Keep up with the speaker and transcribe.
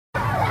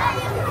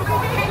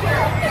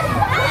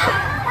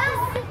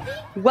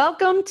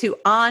Welcome to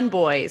On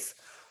Boys,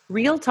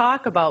 real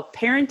talk about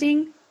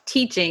parenting,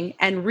 teaching,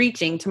 and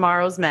reaching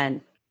tomorrow's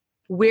men.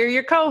 We're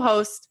your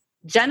co-hosts,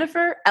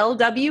 Jennifer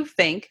L.W.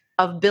 Fink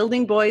of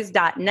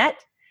buildingboys.net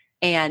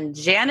and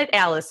Janet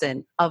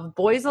Allison of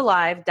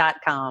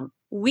boysalive.com.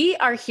 We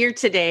are here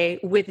today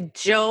with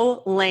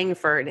Jo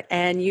Langford,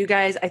 and you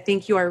guys, I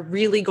think you are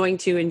really going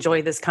to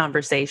enjoy this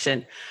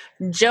conversation.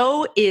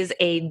 Jo is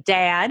a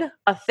dad,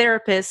 a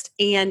therapist,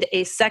 and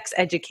a sex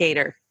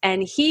educator,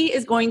 and he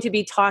is going to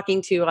be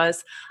talking to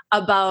us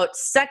about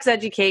sex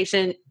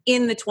education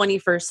in the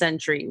 21st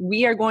century.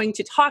 We are going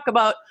to talk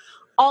about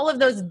all of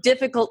those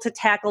difficult to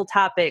tackle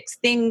topics,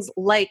 things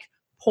like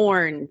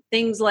porn,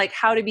 things like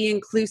how to be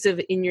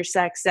inclusive in your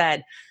sex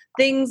ed,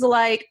 things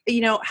like,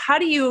 how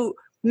do you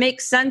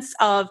make sense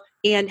of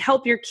and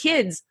help your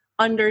kids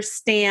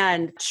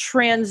understand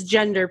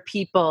transgender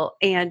people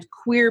and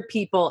queer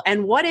people.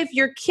 And what if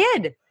your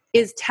kid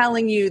is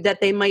telling you that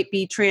they might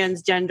be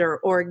transgender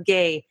or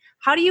gay?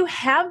 How do you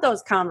have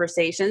those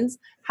conversations?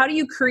 How do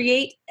you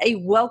create a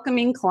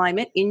welcoming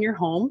climate in your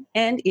home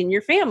and in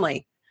your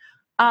family?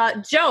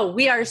 Jo,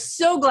 we are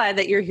so glad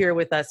that you're here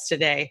with us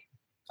today.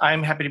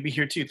 I'm happy to be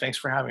here too. Thanks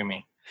for having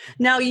me.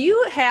 Now,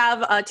 you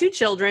have two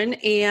children,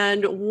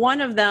 and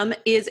one of them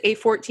is a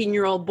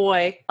 14-year-old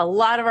boy. A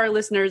lot of our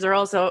listeners are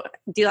also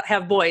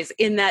have boys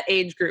in that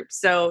age group.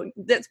 So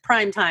that's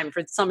prime time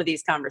for some of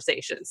these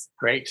conversations.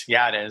 Great.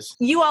 Yeah, it is.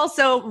 You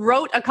also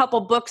wrote a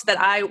couple books that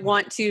I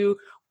want to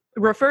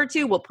refer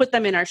to. We'll put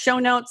them in our show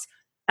notes.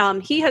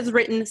 He has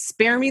written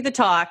Spare Me the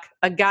Talk,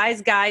 A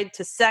Guy's Guide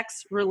to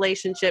Sex,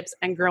 Relationships,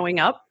 and Growing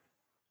Up.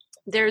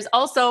 There's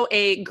also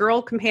a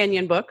girl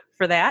companion book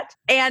for that.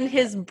 And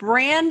his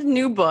brand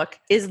new book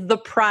is The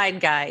Pride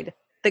Guide,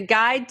 the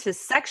guide to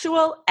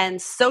sexual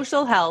and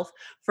social health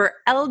for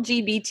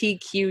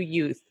LGBTQ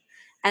youth.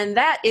 And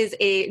that is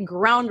a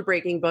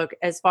groundbreaking book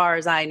as far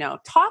as I know.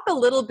 Talk a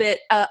little bit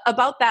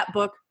about that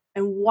book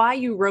and why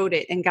you wrote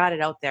it and got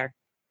it out there.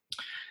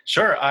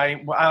 Sure.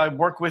 I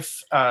work with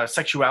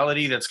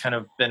sexuality. That's kind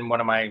of been one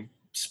of my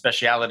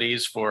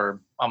specialities for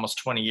almost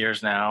 20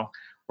 years now,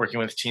 working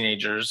with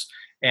teenagers.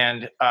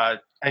 And I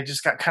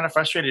just got kind of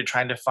frustrated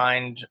trying to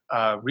find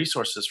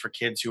resources for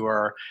kids who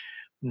are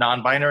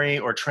non-binary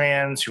or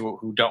trans,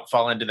 who don't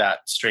fall into that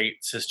straight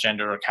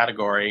cisgender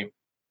category.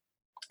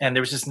 And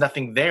there was just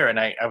nothing there.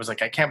 And I was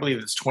like, I can't believe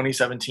it's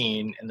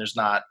 2017 and there's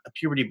not a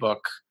puberty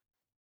book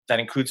that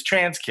includes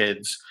trans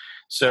kids.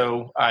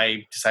 So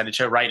I decided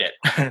to write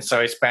it. So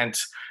I spent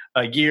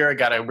a year. I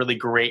got a really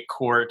great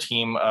core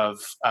team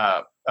of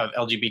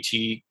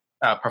LGBT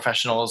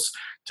professionals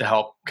to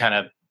help kind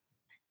of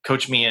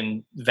coach me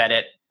and vet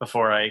it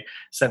before I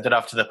sent it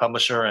off to the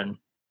publisher, and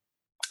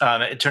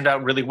it turned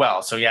out really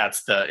well. So yeah,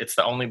 it's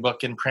the only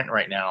book in print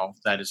right now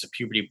that is a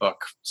puberty book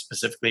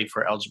specifically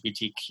for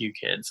LGBTQ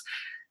kids.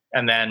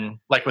 And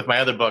then, like with my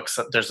other books,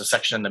 there's a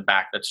section in the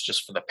back that's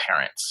just for the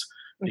parents,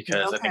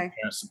 because I think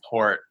parent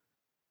support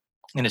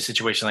in a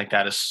situation like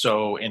that is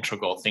so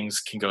integral. Things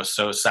can go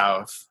so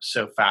south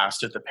so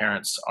fast if the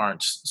parents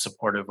aren't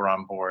supportive or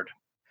on board.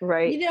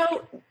 Right.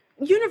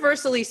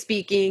 Universally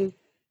speaking,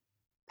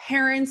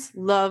 parents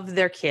love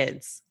their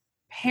kids.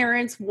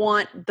 Parents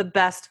want the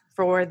best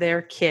for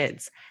their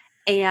kids.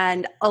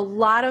 And a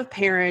lot of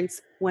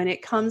parents, when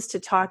it comes to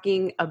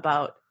talking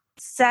about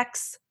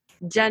sex,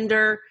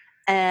 gender,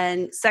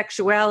 and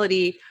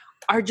sexuality,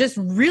 are just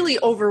really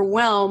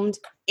overwhelmed.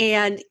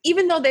 And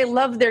even though they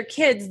love their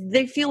kids,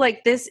 they feel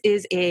like this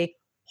is a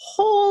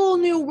whole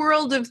new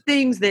world of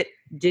things that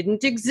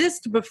didn't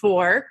exist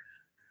before,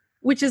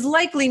 which is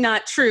likely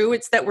not true.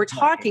 It's that we're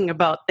talking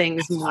about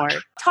things more.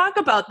 Talk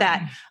about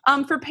that.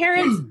 For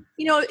parents,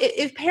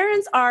 if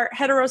parents are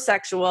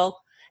heterosexual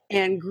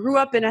and grew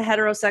up in a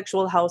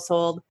heterosexual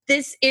household,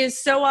 this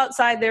is so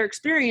outside their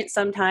experience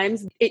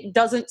sometimes, it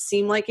doesn't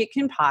seem like it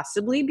can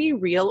possibly be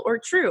real or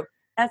true.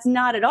 That's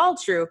not at all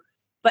true.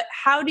 But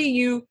how do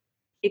you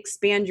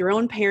expand your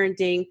own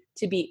parenting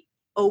to be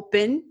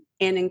open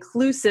and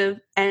inclusive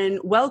and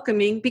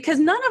welcoming? Because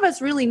none of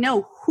us really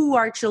know who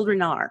our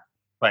children are.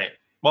 Right.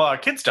 Well, our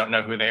kids don't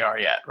know who they are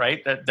yet,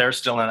 right? They're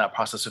still in that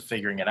process of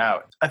figuring it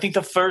out. I think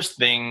the first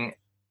thing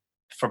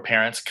for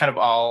parents, kind of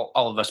all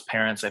of us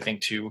parents, I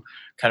think, to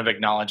kind of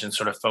acknowledge and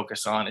sort of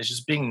focus on is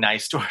just being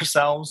nice to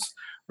ourselves,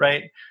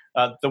 right?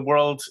 The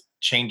world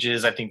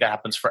changes. I think that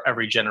happens for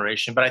every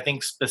generation. But I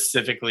think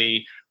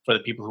specifically for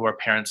the people who are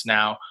parents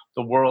now,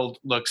 the world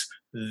looks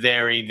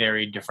very,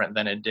 very different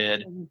than it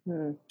did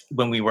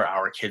when we were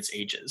our kids'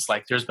 ages.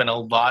 Like, there's been a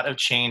lot of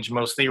change,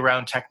 mostly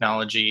around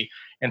technology.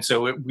 And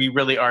so we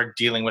really are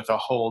dealing with a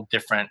whole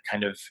different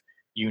kind of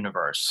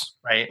universe,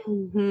 right?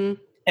 Mm-hmm.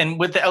 And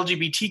with the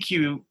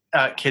LGBTQ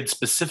kids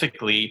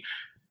specifically,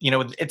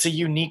 it's a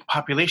unique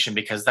population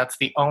because that's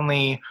the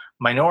only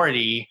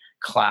minority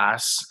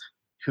class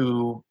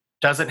who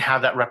doesn't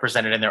have that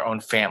represented in their own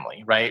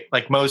family, right?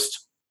 Like,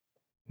 most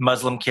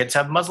Muslim kids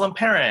have Muslim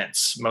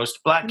parents.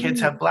 Most Black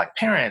kids have Black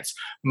parents.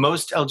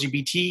 Most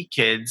LGBT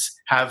kids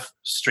have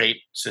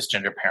straight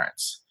cisgender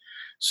parents.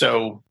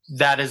 So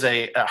that is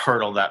a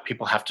hurdle that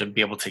people have to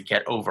be able to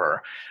get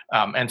over.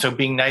 And so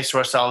being nice to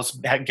ourselves,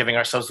 giving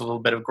ourselves a little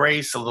bit of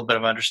grace, a little bit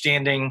of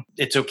understanding.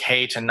 It's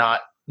okay to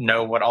not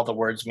know what all the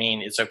words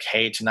mean. It's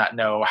okay to not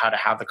know how to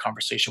have the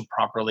conversation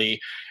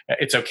properly.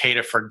 It's okay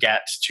to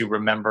forget to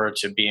remember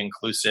to be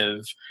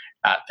inclusive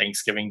at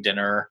Thanksgiving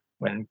dinner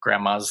when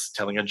grandma's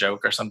telling a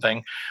joke or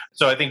something.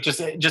 So I think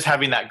just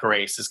having that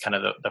grace is kind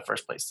of the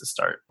first place to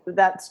start.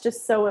 That's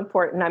just so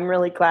important. I'm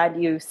really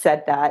glad you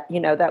said that,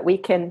 that we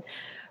can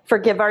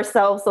forgive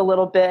ourselves a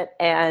little bit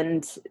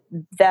and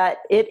that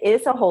it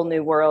is a whole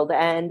new world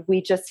and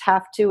we just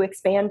have to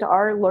expand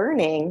our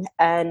learning.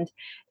 And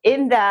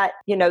in that,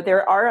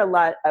 there are a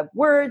lot of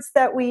words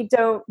that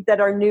that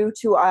are new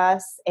to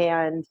us.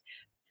 And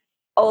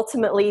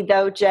ultimately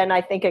though, Jen, I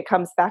think it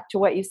comes back to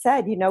what you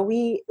said,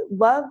 we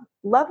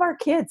love our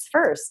kids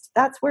first.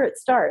 That's where it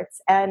starts,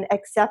 and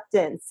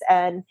acceptance.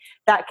 And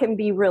that can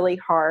be really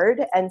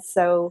hard. And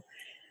so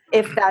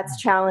if that's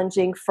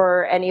challenging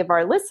for any of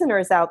our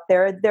listeners out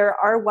there, there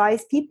are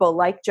wise people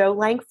like Jo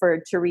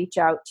Langford to reach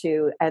out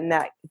to, and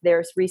that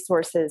there's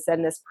resources.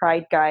 And this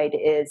Pride Guide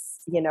is,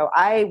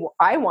 I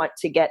want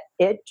to get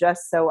it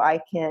just so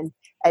I can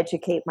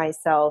educate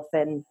myself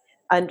and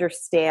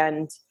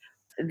understand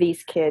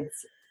these kids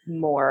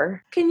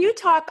more. Can you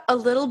talk a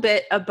little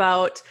bit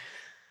about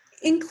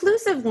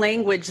inclusive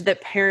language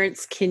that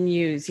parents can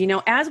use?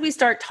 As we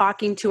start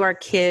talking to our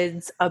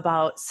kids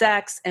about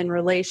sex and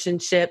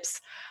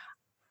relationships,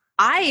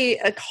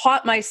 I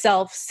caught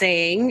myself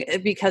saying,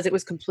 because it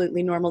was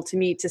completely normal to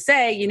me to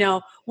say,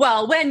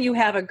 well, when you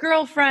have a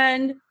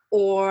girlfriend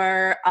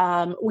or,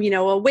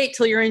 wait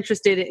till you're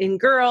interested in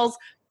girls,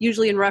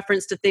 usually in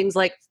reference to things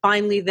like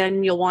finally,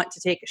 then you'll want to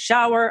take a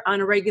shower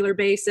on a regular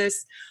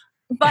basis.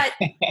 But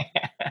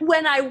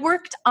when I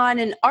worked on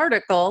an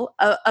article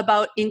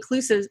about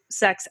inclusive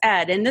sex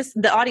ed, and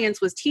the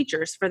audience was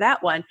teachers for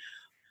that one,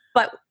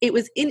 but it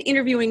was in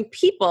interviewing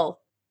people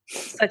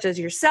such as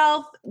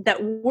yourself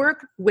that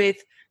work with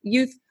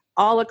youth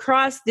all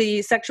across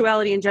the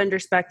sexuality and gender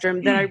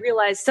spectrum that I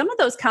realized some of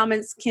those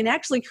comments can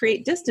actually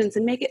create distance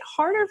and make it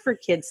harder for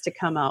kids to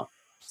come out.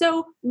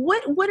 So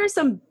what are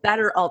some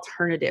better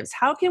alternatives?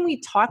 How can we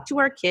talk to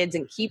our kids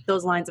and keep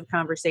those lines of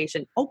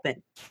conversation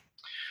open?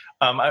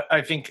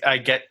 I think I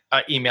get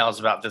emails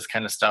about this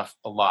kind of stuff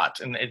a lot,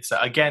 and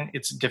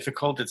it's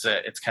difficult. It's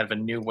kind of a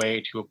new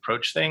way to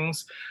approach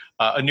things,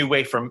 a new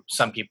way for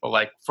some people.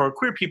 Like for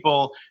queer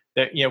people,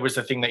 that was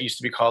the thing that used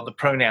to be called the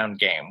pronoun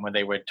game, where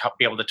they would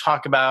be able to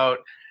talk about,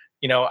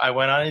 I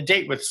went on a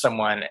date with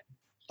someone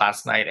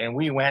last night, and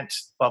we went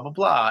blah blah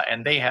blah,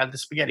 and they had the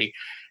spaghetti,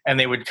 and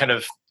they would kind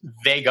of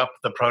vague up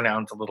the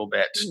pronouns a little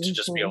bit to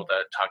just be able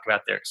to talk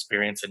about their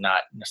experience and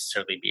not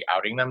necessarily be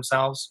outing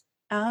themselves.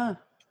 Ah.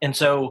 And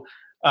so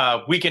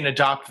we can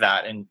adopt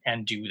that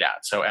and do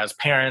that. So as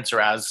parents or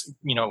as,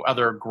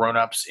 other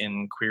grownups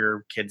in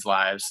queer kids'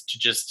 lives, to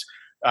just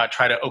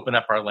try to open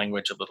up our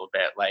language a little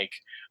bit. Like,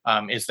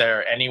 is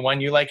there anyone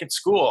you like at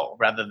school,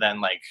 rather than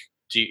like,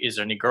 is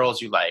there any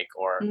girls you like?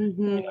 Or, do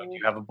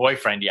you have a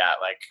boyfriend yet?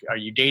 Like, are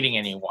you dating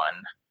anyone?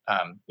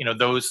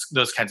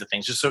 Those kinds of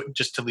things,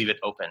 just to leave it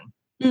open.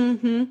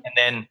 Mm-hmm. And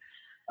then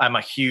I'm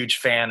a huge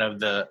fan of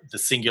the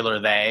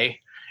singular they.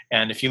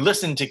 And if you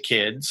listen to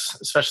kids,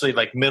 especially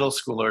like middle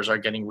schoolers are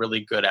getting really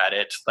good at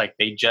it. Like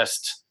they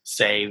just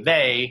say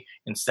they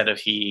instead of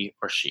he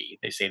or she.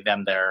 They say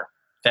them, their,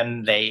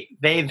 them, they,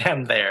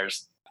 them,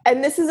 theirs.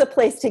 And this is a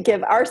place to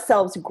give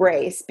ourselves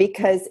grace,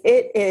 because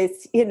it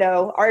is,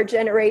 our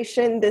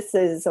generation, this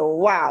is,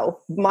 wow,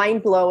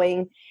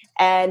 mind-blowing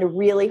and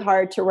really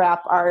hard to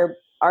wrap our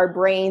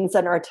brains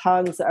and our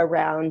tongues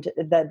around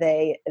the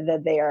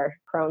they are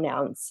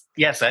pronouns.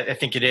 Yes, I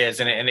think it is.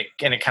 And it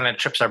kind of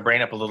trips our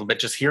brain up a little bit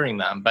just hearing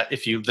them. But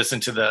if you listen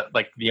to the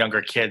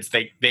younger kids,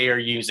 they are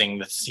using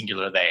the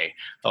singular they.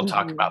 They'll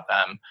talk about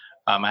them.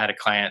 I had a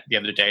client the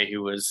other day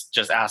who was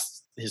just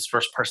asked his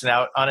first person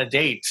out on a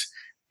date.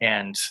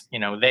 And,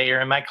 they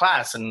are in my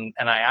class, and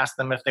I asked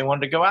them if they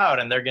wanted to go out,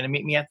 and they're going to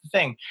meet me at the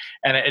thing.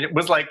 And it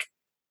was like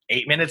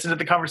 8 minutes into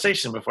the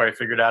conversation before I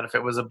figured out if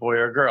it was a boy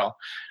or a girl.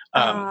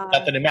 Not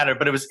that it mattered,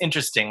 but it was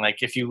interesting.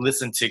 Like if you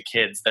listen to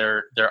kids,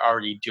 they're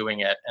already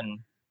doing it, and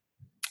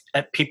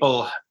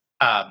people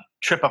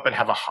trip up and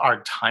have a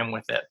hard time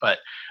with it. But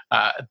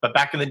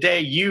back in the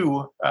day,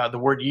 the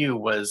word you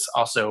was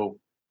also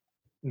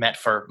meant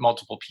for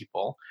multiple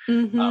people,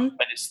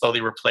 but it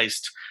slowly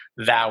replaced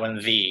thou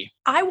and thee.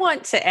 I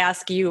want to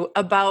ask you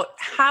about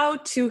how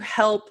to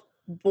help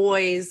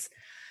boys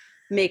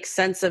make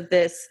sense of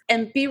this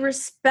and be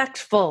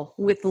respectful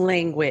with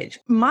language.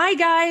 My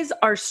guys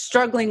are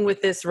struggling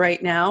with this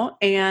right now.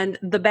 And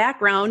the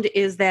background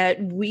is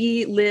that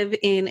we live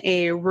in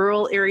a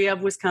rural area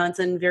of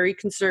Wisconsin, very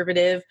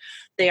conservative.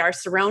 They are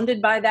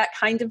surrounded by that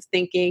kind of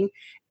thinking.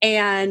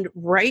 And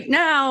right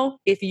now,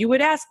 if you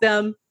would ask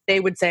them, they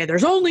would say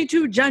there's only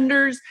two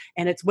genders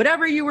and it's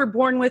whatever you were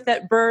born with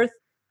at birth.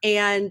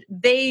 And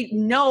they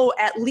know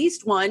at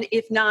least one,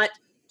 if not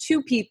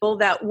two people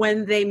that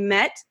when they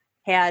met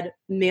had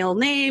male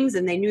names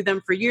and they knew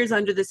them for years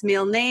under this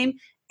male name.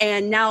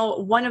 And now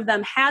one of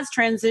them has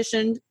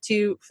transitioned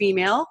to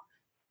female.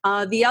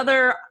 The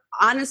other,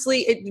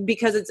 honestly,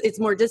 because it's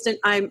more distant,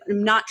 I'm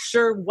not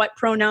sure what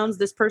pronouns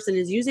this person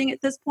is using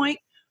at this point.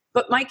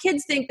 But my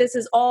kids think this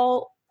is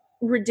all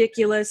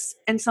ridiculous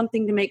and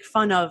something to make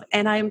fun of.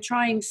 And I am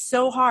trying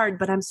so hard,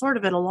 but I'm sort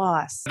of at a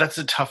loss. That's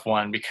a tough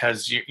one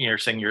because you're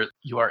saying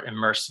you are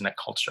immersed in a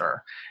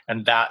culture,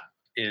 and that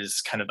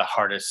is kind of the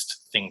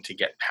hardest thing to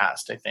get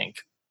past. I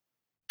think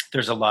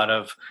there's a lot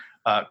of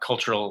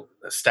cultural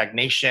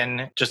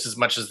stagnation, just as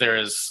much as there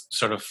is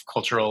sort of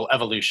cultural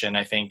evolution,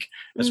 I think,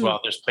 as well.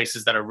 There's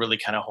places that are really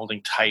kind of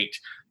holding tight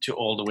to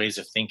old ways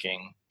of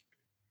thinking.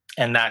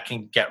 And that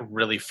can get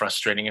really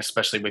frustrating,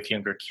 especially with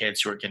younger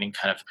kids who are getting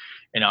kind of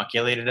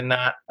inoculated in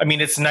that. I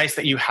mean, it's nice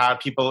that you have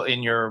people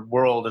in your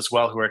world as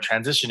well who are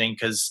transitioning,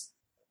 because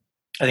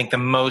I think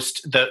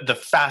the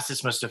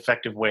fastest, most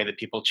effective way that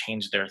people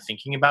change their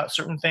thinking about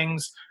certain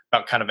things,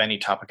 about kind of any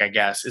topic, I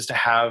guess, is to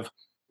have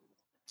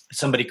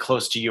somebody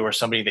close to you or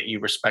somebody that you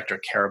respect or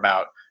care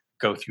about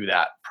go through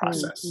that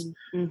process.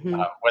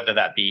 Whether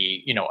that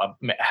be,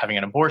 having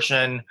an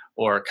abortion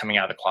or coming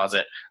out of the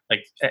closet,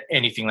 like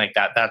anything like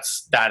that.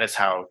 That is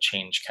how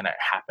change kind of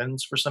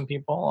happens for some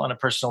people on a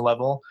personal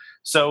level.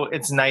 So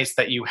it's nice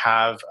that you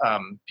have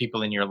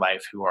people in your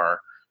life who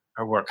are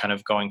kind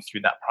of going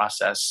through that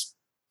process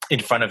in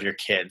front of your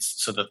kids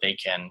so that they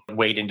can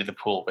wade into the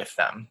pool with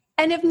them.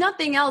 And if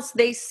nothing else,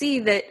 they see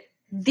that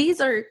these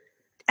are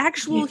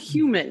actual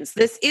humans.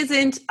 This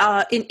isn't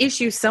an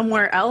issue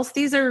somewhere else.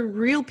 These are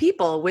real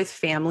people with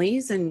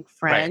families and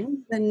friends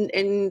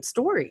and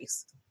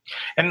stories.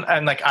 And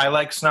like, I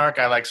like snark,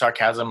 I like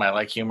sarcasm, I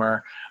like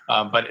humor.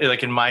 But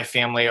like in my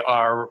family,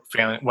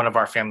 one of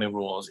our family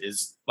rules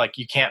is like,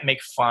 you can't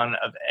make fun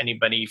of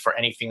anybody for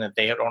anything that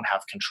they don't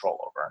have control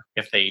over.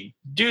 If they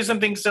do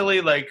something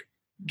silly, like,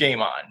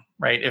 game on,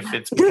 right? If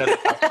it's because of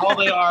how tall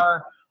they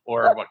are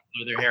or what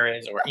color their hair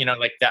is, or,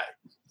 like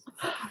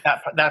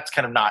that's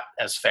kind of not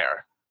as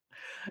fair.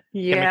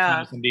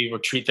 Yeah. Somebody will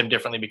treat them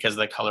differently because of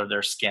the color of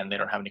their skin. They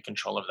don't have any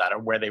control of that, or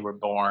where they were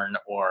born,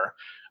 or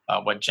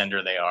what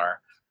gender they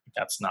are.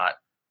 That's not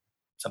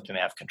something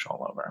they have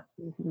control over.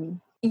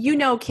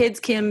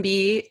 Kids can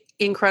be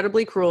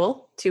incredibly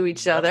cruel to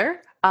each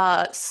other,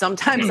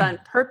 sometimes on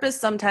purpose,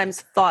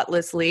 sometimes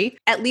thoughtlessly,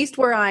 at least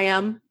where I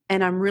am.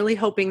 And I'm really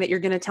hoping that you're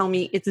going to tell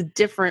me it's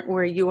different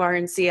where you are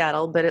in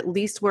Seattle, but at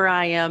least where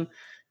I am,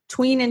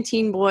 tween and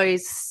teen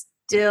boys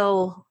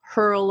still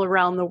hurl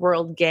around the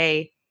world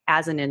gay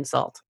as an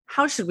insult.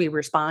 How should we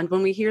respond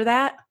when we hear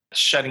that?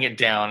 Shutting it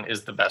down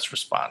is the best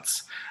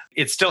response.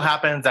 It still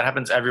happens. That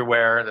happens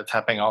everywhere. That's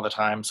happening all the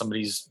time.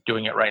 Somebody's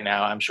doing it right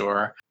now, I'm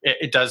sure.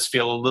 It does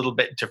feel a little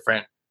bit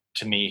different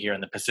to me here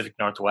in the Pacific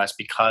Northwest,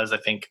 because I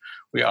think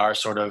we are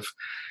sort of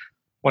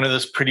one of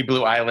those pretty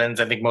blue islands.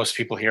 I think most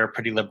people here are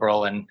pretty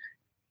liberal, and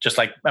just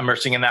like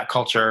immersing in that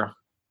culture,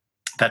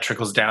 that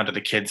trickles down to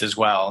the kids as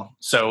well.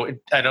 So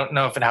I don't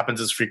know if it happens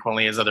as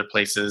frequently as other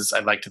places.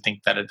 I'd like to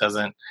think that it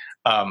doesn't,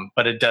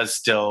 but it does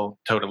still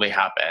totally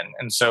happen.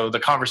 And so the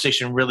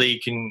conversation really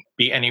can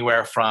be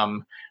anywhere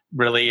from,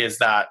 really, is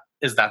that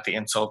the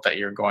insult that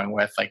you're going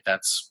with? Like,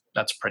 that's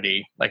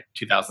pretty, like,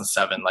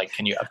 2007. Like,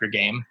 can you up your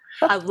game?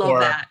 I love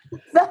that.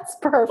 That's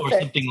perfect. Or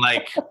something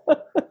like,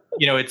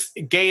 it's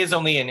gay is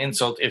only an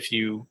insult if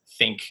you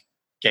think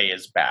gay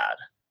is bad.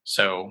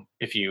 So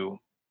if you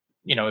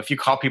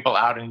call people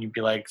out and you'd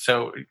be like,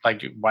 so,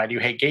 like, why do you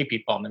hate gay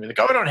people? And they'd be like,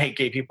 oh, I don't hate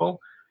gay people.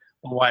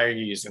 Well, why are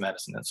you using that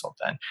as an insult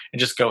then? And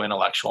just go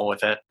intellectual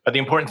with it. But the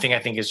important thing, I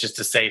think, is just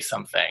to say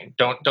something.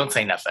 Don't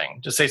say nothing.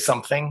 Just say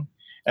something.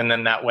 And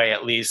then that way,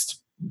 at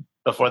least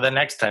before the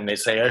next time they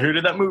say, I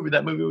heard that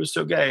movie was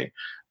so gay,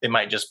 they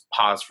might just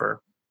pause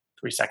for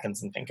 3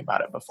 seconds and think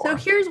about it before. So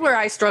here's where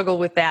I struggle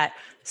with that.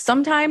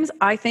 Sometimes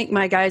I think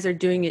my guys are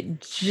doing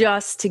it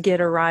just to get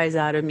a rise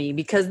out of me,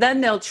 because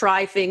then they'll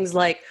try things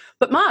like,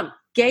 but Mom,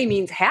 gay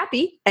means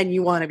happy, and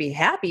you want to be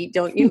happy,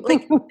 don't you?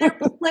 Like, they're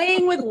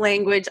playing with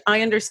language.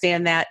 I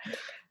understand that.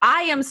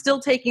 I am still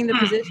taking the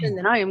position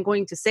that I am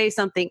going to say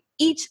something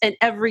each and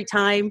every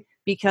time,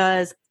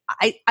 because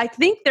I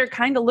think they're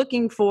kind of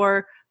looking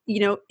for,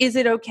 is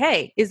it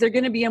okay? Is there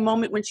going to be a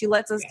moment when she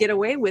lets us get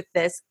away with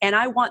this? And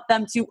I want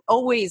them to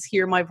always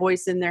hear my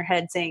voice in their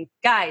head saying,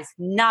 guys,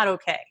 not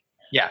okay.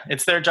 Yeah,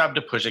 it's their job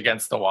to push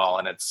against the wall,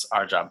 and it's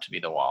our job to be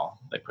the wall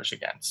they push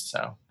against.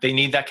 So they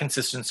need that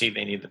consistency.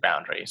 They need the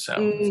boundary. So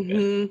it's good.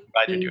 I'm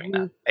glad you're doing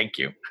that. Thank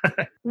you.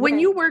 When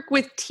you work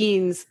with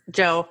teens,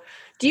 Jo,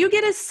 do you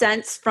get a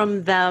sense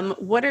from them?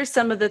 What are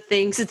some of the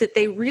things that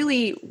they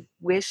really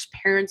wish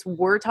parents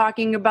were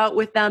talking about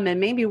with them, and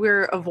maybe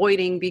we're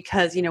avoiding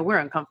because, we're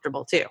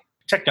uncomfortable too?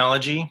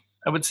 Technology,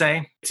 I would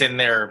say. It's in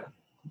their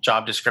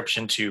job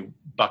description to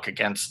buck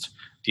against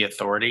the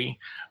authority,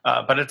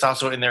 but it's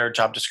also in their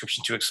job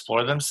description to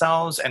explore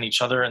themselves and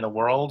each other in the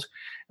world.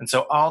 And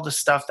so all the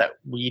stuff that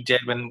we did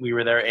when we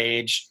were their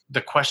age,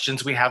 the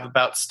questions we have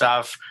about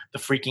stuff, the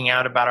freaking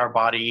out about our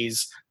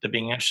bodies, the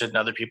being interested in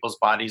other people's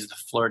bodies, the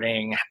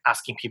flirting,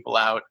 asking people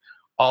out,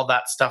 all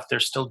that stuff they're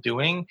still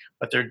doing,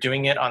 but they're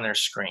doing it on their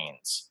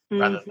screens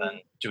rather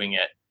than doing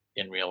it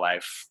in real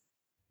life,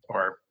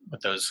 or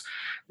with those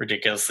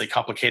ridiculously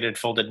complicated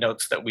folded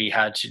notes that we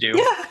had to do.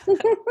 Yeah.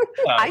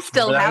 I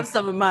still have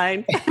some of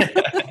mine.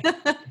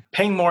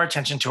 Paying more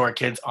attention to our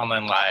kids'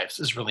 online lives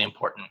is really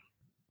important.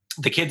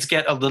 The kids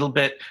get a little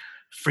bit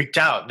freaked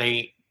out.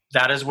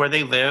 That is where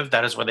they live.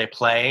 That is where they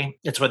play.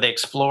 It's where they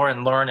explore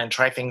and learn and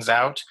try things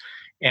out.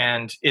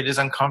 And it is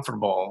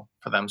uncomfortable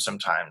for them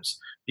sometimes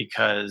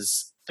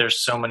because there's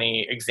so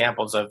many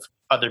examples of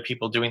other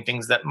people doing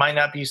things that might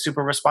not be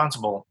super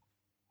responsible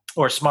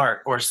or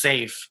smart or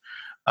safe,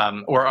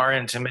 or are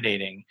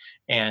intimidating.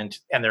 And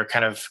they're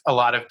kind of, a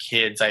lot of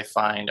kids I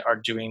find are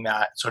doing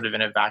that sort of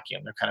in a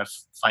vacuum. They're kind of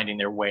finding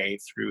their way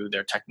through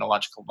their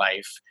technological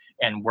life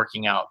and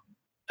working out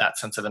that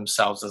sense of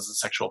themselves as a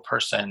sexual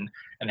person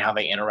and how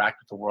they interact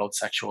with the world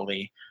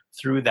sexually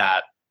through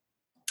that.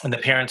 And the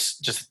parents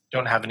just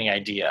don't have any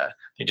idea.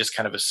 They just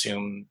kind of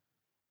assume,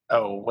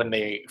 oh, when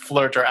they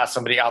flirt or ask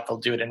somebody out, they'll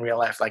do it in real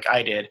life like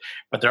I did,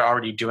 but they're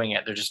already doing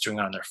it. They're just doing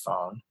it on their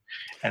phone.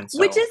 And so,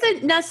 which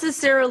isn't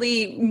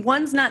necessarily,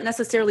 one's not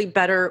necessarily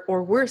better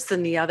or worse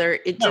than the other.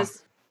 It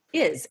just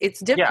is.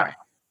 It's different.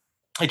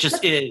 Yeah, it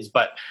just is.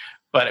 But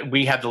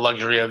we have the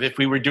luxury of, if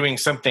we were doing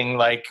something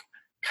like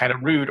kind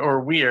of rude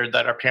or weird,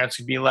 that our parents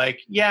would be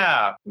like,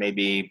 yeah,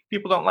 maybe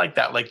people don't like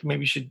that. Like,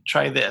 maybe you should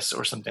try this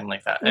or something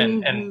like that.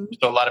 And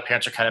so a lot of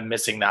parents are kind of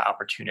missing that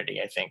opportunity,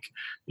 I think,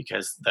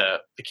 because the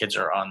kids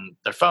are on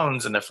their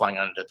phones and they're flying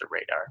under the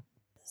radar.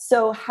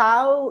 So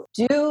how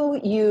do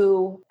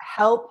you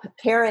help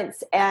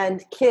parents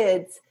and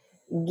kids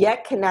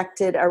get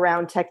connected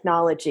around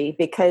technology?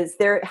 Because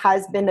there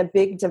has been a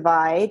big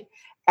divide.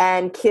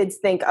 And kids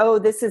think, oh,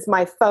 this is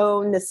my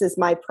phone, this is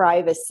my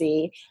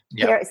privacy.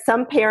 Yep.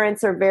 Some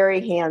parents are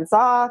very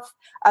hands-off.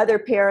 Other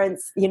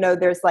parents,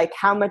 there's like,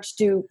 how much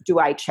do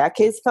I check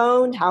his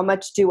phone? How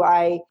much do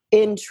I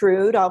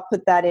intrude? I'll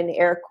put that in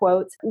air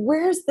quotes.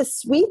 Where's the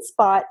sweet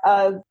spot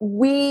of,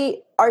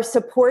 we are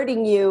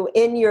supporting you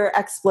in your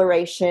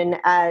exploration,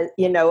 as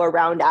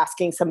around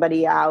asking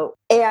somebody out,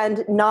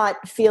 and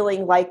not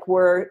feeling like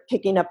we're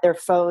picking up their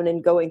phone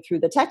and going through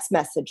the text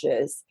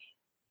messages?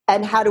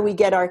 And how do we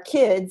get our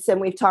kids,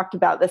 and we've talked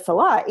about this a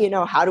lot,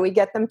 how do we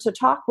get them to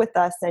talk with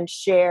us and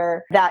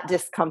share that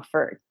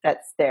discomfort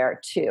that's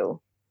there too?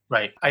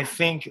 Right. I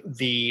think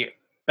the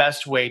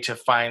best way to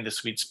find the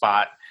sweet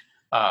spot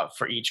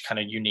for each kind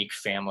of unique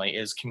family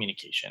is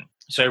communication.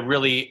 So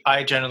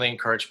I generally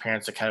encourage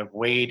parents to kind of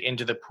wade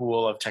into the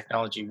pool of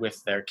technology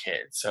with their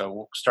kids.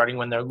 So starting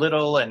when they're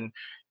little, and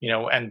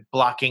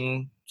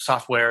blocking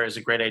software is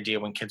a great idea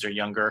when kids are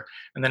younger.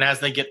 And then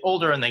as they get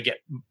older and they get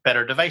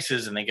better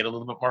devices and they get a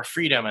little bit more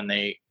freedom, and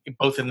they,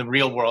 both in the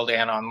real world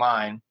and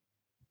online,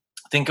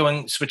 I think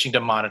switching to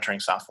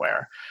monitoring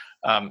software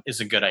is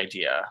a good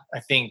idea. I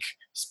think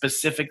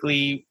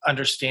specifically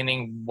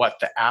understanding what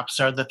the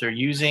apps are that they're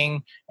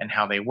using and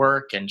how they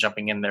work, and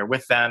jumping in there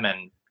with them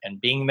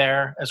and being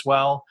there as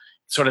well.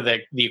 Sort of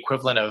the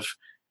equivalent of,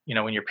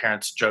 when your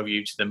parents drove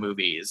you to the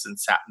movies and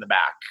sat in the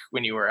back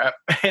when you were up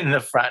in the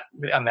front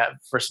on that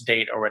first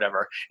date or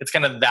whatever. It's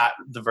kind of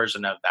the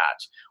version of that,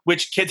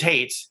 which kids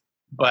hate,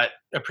 but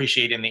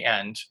appreciate in the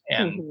end.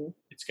 And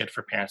it's good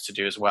for parents to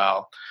do as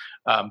well.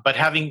 But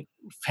having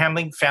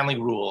family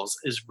rules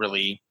is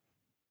really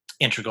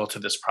integral to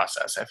this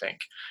process, I think.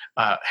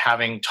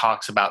 Having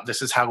talks about,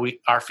 this is how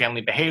our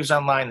family behaves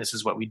online, this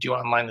is what we do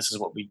online, this is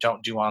what we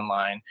don't do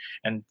online,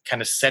 and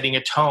kind of setting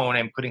a tone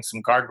and putting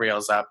some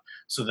guardrails up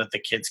so that the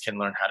kids can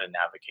learn how to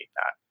navigate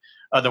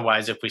that.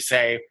 Otherwise, if we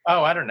say,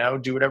 oh, I don't know,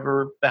 do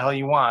whatever the hell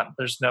you want,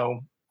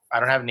 I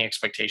don't have any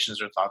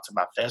expectations or thoughts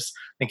about this,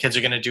 then kids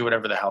are going to do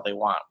whatever the hell they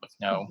want with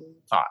no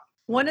thought.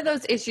 One of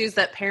those issues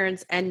that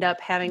parents end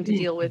up having to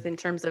deal with in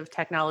terms of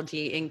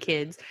technology in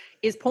kids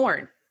is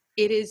porn.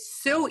 It is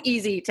so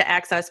easy to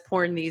access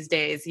porn these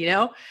days,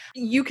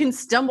 You can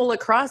stumble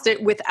across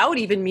it without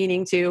even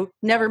meaning to,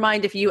 never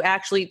mind if you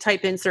actually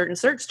type in certain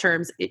search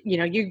terms.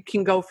 You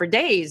can go for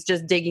days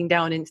just digging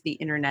down into the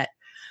internet.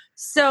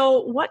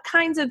 So what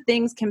kinds of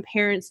things can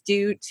parents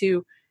do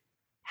to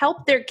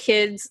help their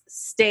kids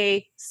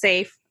stay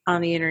safe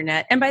on the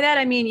internet? And by that,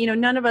 I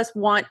mean, none of us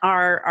want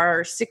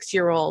our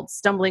 6-year-old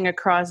stumbling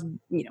across,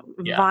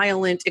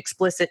 violent,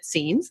 explicit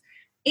scenes.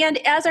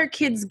 And as our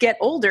kids get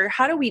older,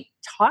 how do we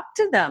talk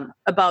to them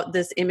about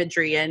this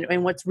imagery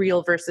and what's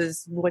real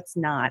versus what's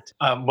not?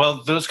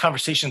 Well, those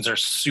conversations are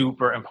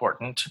super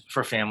important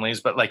for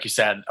families. But like you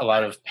said, a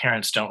lot of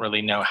parents don't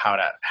really know how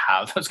to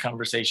have those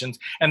conversations,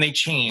 and they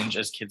change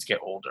as kids get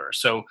older.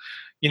 So,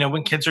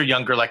 when kids are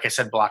younger, like I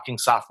said, blocking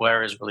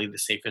software is really the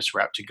safest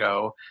route to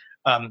go.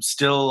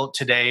 Still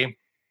today,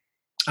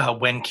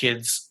 when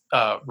kids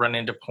run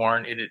into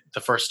porn, the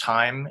first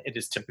time, it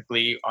is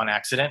typically on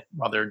accident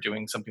while they're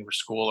doing something for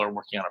school or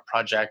working on a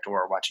project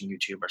or watching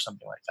YouTube or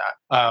something like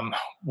that.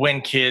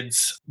 When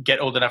kids get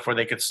old enough where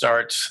they could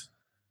start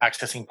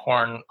accessing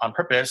porn on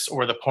purpose,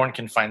 or the porn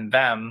can find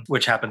them,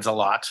 which happens a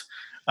lot,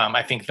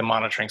 I think the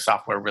monitoring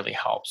software really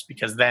helps,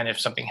 because then if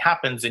something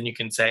happens, then you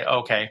can say,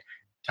 okay,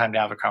 time to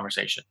have a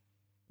conversation.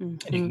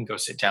 And you can go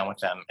sit down with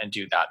them and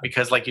do that.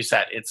 Because like you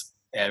said, it's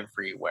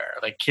everywhere.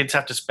 Like kids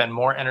have to spend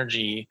more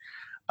energy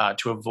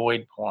to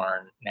avoid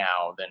porn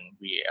now than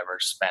we ever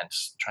spent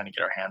trying to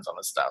get our hands on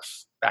the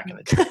stuff back in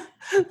the day.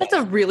 That's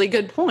a really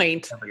good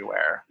point.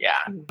 Everywhere. Yeah.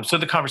 So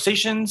the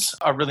conversations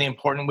are really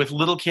important. With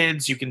little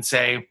kids, you can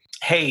say,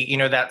 hey,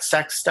 that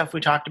sex stuff we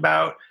talked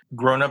about,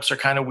 grown-ups are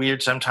kind of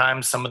weird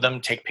sometimes. Some of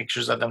them take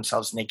pictures of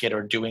themselves naked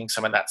or doing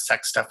some of that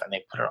sex stuff and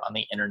they put it on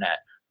the internet.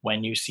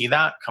 When you see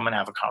that, come and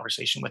have a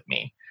conversation with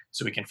me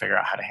so we can figure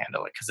out how to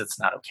handle it, because it's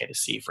not okay to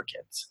see for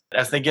kids.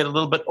 As they get a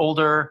little bit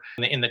older,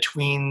 in the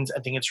tweens, I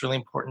think it's really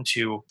important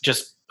to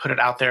just put it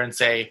out there and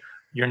say,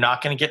 you're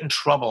not going to get in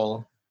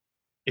trouble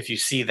if you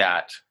see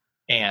that,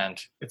 and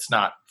it's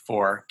not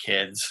for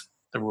kids.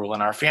 The rule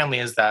in our family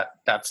is that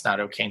that's not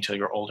okay until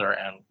you're older,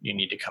 and you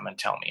need to come and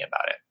tell me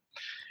about it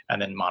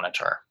and then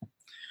monitor.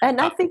 And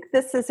I think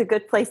this is a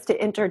good place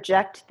to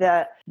interject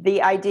the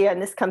idea,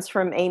 and this comes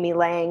from Amy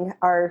Lang,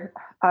 our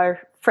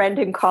friend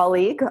and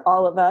colleague,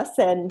 all of us,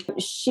 and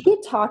she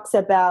talks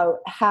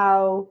about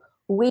how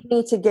we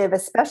need to give,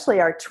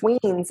 especially our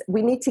tweens,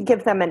 we need to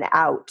give them an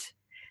out.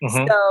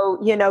 Mm-hmm.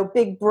 So,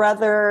 Big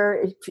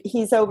Brother,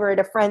 he's over at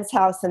a friend's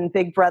house and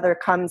Big Brother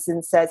comes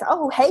and says,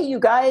 oh, hey, you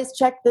guys,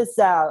 check this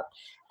out.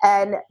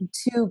 And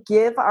to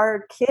give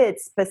our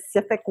kids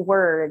specific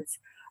words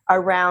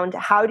around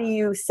how do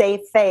you save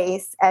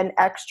face and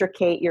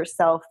extricate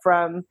yourself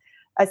from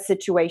a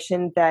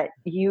situation that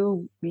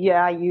you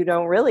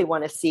don't really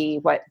want to see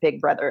what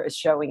Big Brother is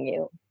showing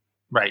you.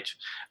 Right.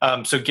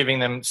 So giving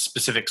them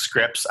specific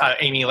scripts.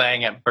 Amy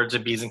Lang at Birds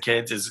of Bees and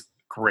Kids is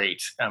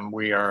great.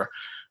 We're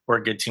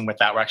a good team with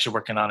that. We're actually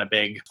working on a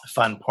big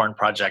fun porn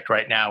project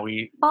right now.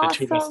 The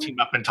two of us team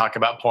up and talk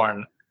about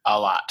porn a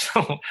lot,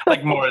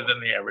 like more than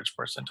the average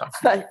person talks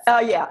about.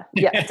 Yeah,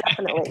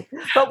 definitely.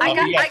 But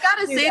I got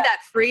to say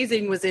that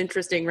phrasing was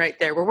interesting right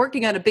there. We're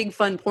working on a big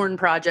fun porn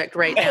project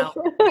right now.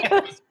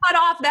 If we cut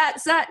off that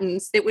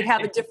sentence, it would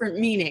have a different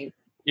meaning.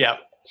 Yeah.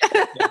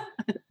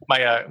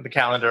 My the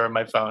calendar on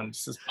my phone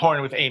says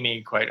porn with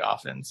Amy quite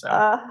often. So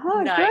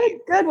nice.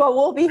 Good. Well,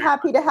 we'll be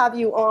happy to have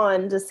you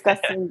on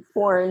discussing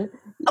porn.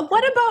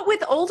 What about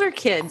with older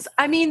kids?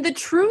 I mean, the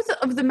truth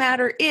of the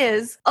matter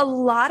is a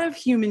lot of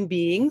human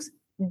beings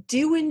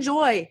do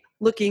enjoy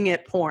looking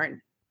at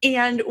porn.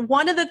 And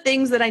one of the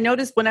things that I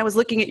noticed when I was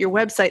looking at your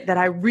website that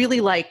I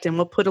really liked, and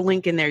we'll put a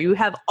link in there, you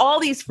have all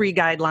these free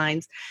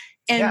guidelines.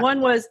 And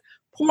one was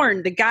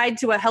porn, the guide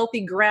to a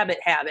healthy grab-it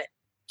habit.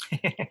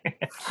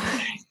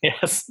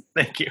 Yes,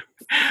 thank you.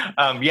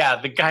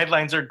 The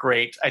guidelines are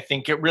great. I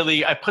think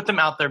I put them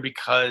out there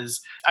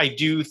because I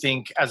do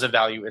think as a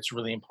value, it's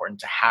really important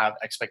to have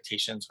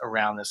expectations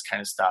around this kind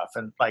of stuff.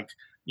 And like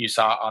you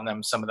saw on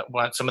them, some of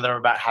them are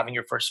about having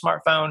your first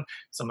smartphone.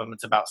 Some of them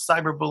it's about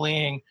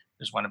cyberbullying.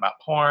 There's one about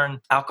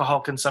porn, alcohol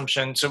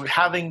consumption. So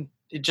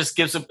it just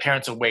gives the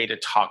parents a way to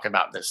talk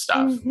about this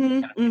stuff.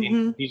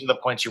 These are the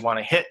points you want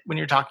to hit when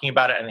you're talking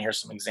about it. And here's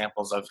some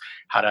examples of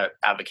how to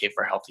advocate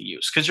for healthy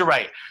use. Because you're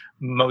right,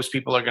 most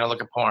people are going to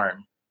look at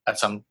porn at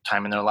some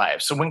time in their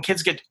lives. So when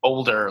kids get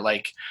older,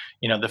 like,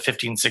 the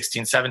 15,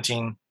 16,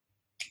 17,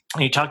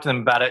 and you talk to them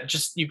about it,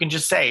 you can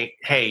just say,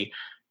 hey,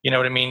 you know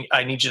what I mean?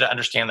 I need you to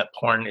understand that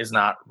porn is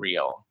not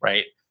real,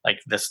 right? Like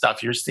the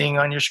stuff you're seeing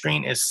on your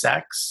screen is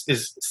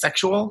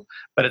sexual,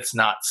 but it's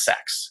not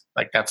sex.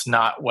 Like that's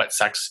not what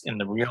sex in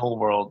the real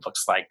world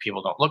looks like.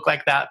 People don't look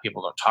like that.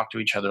 People don't talk to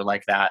each other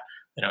like that.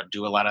 They don't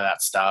do a lot of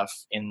that stuff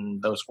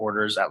in those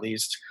orders, at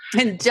least.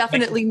 And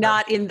definitely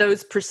not in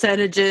those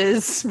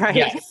percentages, right?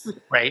 Yes,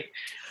 right.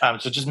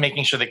 So just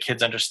making sure that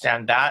kids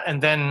understand that.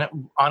 And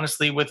then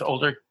honestly, with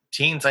older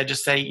teens, I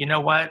just say, you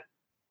know what?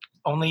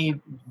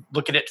 Only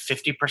look at it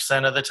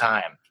 50% of the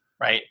time,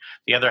 right?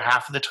 The other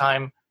half of the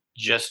time,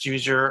 just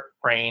use your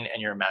brain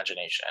and your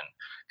imagination.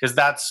 Because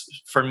that's,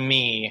 for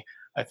me,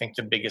 I think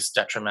the biggest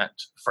detriment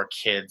for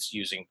kids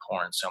using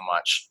porn so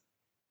much.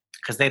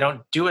 Because they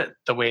don't do it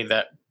the way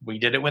that we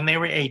did it when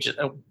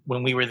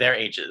we were their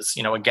ages.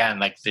 Again,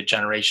 like the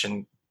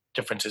generation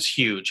difference is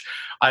huge.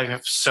 I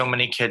have so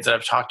many kids that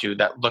I've talked to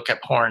that look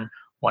at porn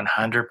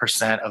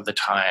 100% of the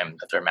time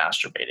that they're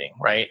masturbating,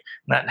 right?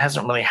 And that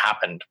hasn't really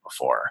happened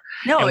before.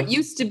 No, it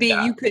used to be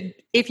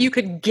if you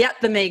could get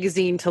the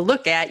magazine to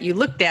look at, you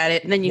looked at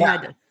it and then you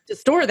had to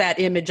store that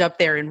image up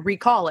there and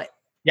recall it.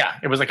 Yeah,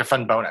 it was like a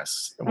fun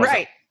bonus. It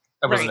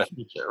wasn't a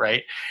feature,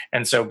 right?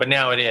 And so, but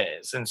now it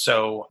is. And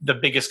so the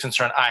biggest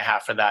concern I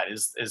have for that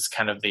is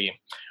kind of the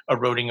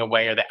eroding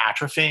away or the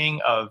atrophying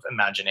of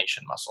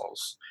imagination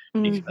muscles,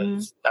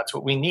 because that's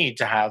what we need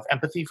to have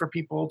empathy for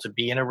people, to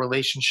be in a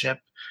relationship.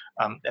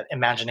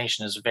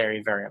 Imagination is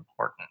very, very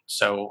important.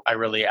 So I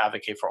really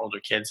advocate for older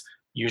kids,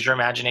 use your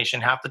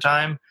imagination half the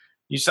time,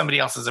 use somebody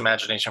else's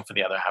imagination for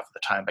the other half of the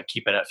time, but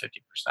keep it at 50%.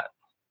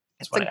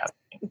 That's what I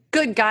advocate.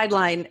 Good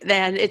guideline.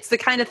 Then it's the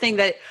kind of thing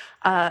that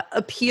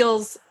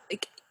appeals.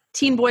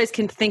 Teen boys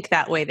can think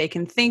that way. They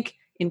can think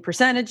in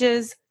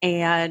percentages.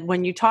 And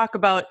when you talk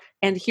about,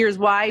 and here's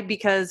why,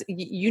 because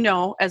you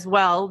know as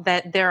well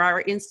that there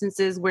are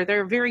instances where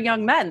there are very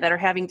young men that are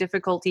having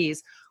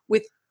difficulties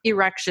with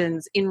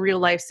erections in real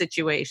life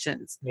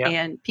situations. Yep.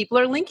 And people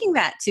are linking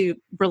that to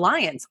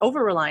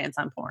over reliance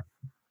on porn.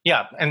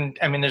 Yeah. And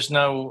I mean,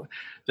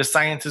 the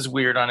science is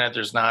weird on it.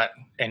 There's not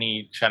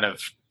any kind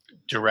of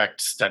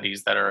direct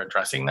studies that are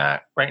addressing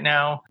that right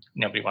now.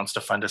 Nobody wants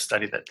to fund a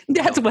study that.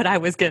 That's what I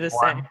was going to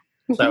say.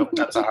 So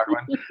that's a hard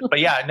one.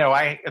 But yeah, no,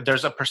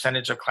 there's a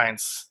percentage of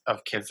clients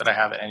of kids that I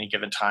have at any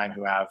given time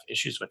who have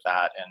issues with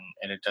that.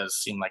 And it does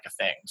seem like a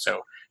thing.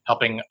 So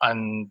helping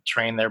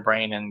untrain their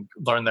brain and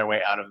learn their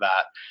way out of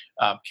that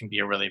can be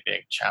a really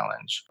big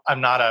challenge.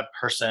 I'm not a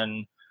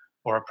person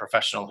or a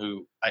professional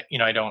who,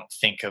 I don't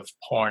think of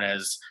porn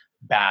as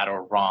bad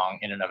or wrong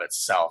in and of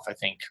itself. I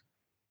think,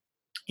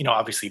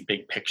 obviously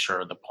big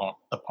picture, the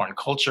porn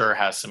culture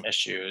has some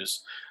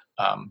issues.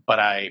 But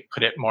I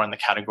put it more in the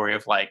category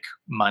of like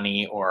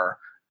money or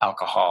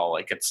alcohol.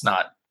 Like it's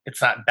not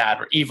bad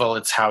or evil.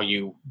 It's how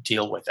you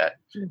deal with it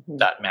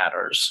that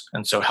matters.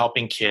 And so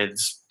helping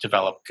kids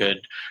develop good,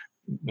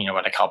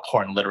 what I call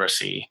porn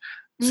literacy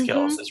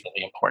skills is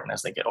really important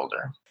as they get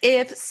older.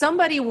 If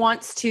somebody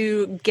wants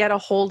to get a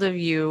hold of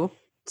you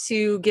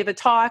to give a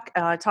talk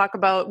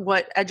about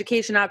what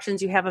education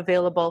options you have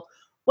available,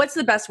 what's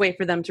the best way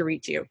for them to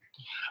reach you?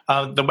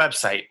 The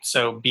website.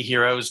 So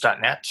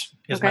beheroes.net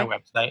is my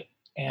website.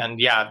 And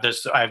yeah,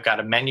 I've got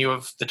a menu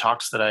of the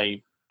talks that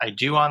I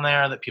do on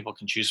there that people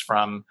can choose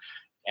from.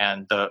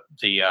 And the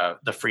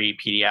free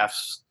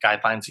PDFs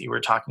guidelines that you were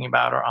talking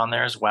about are on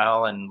there as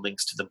well, and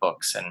links to the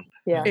books. And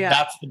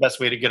that's the best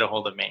way to get a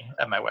hold of me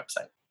at my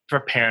website. For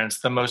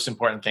parents, the most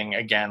important thing,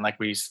 again, like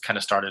we kind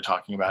of started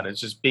talking about, is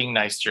just being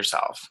nice to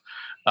yourself.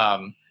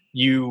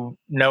 You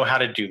know how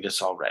to do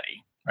this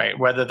already, right?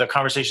 Whether the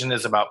conversation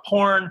is about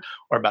porn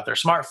or about their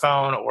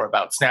smartphone or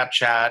about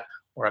Snapchat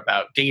or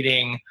about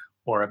dating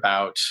or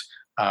about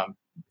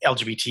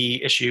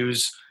LGBT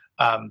issues,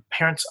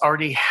 parents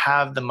already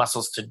have the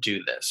muscles to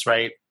do this,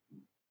 right?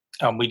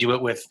 We do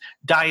it with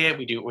diet.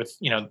 We do it with,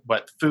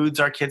 what foods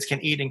our kids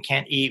can eat and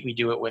can't eat. We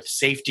do it with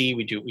safety.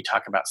 We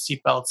talk about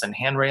seatbelts and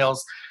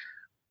handrails.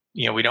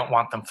 We don't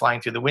want them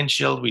flying through the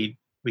windshield.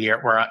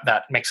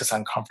 That makes us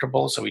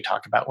uncomfortable. So we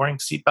talk about wearing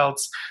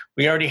seatbelts.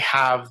 We already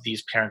have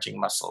these parenting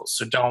muscles.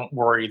 So don't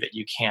worry that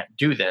you can't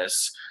do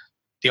this.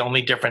 The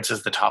only difference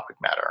is the topic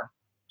matter.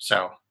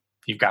 So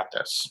you've got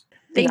this.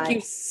 Thank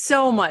you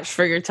so much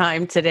for your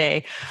time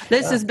today.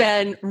 This has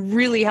been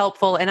really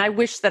helpful, and I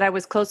wish that I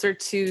was closer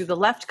to the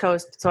left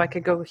coast so I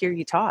could go hear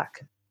you talk.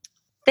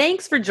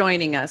 Thanks for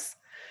joining us.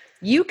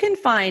 You can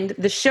find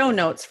the show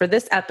notes for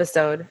this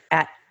episode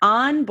at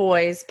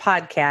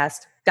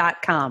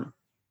onboyspodcast.com.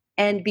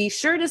 And be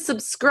sure to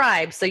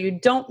subscribe so you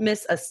don't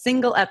miss a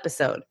single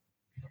episode.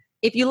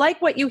 If you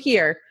like what you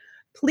hear,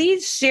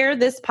 please share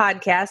this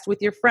podcast with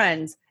your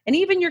friends, and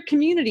even your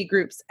community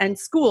groups and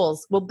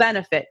schools will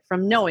benefit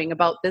from knowing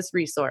about this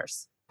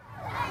resource.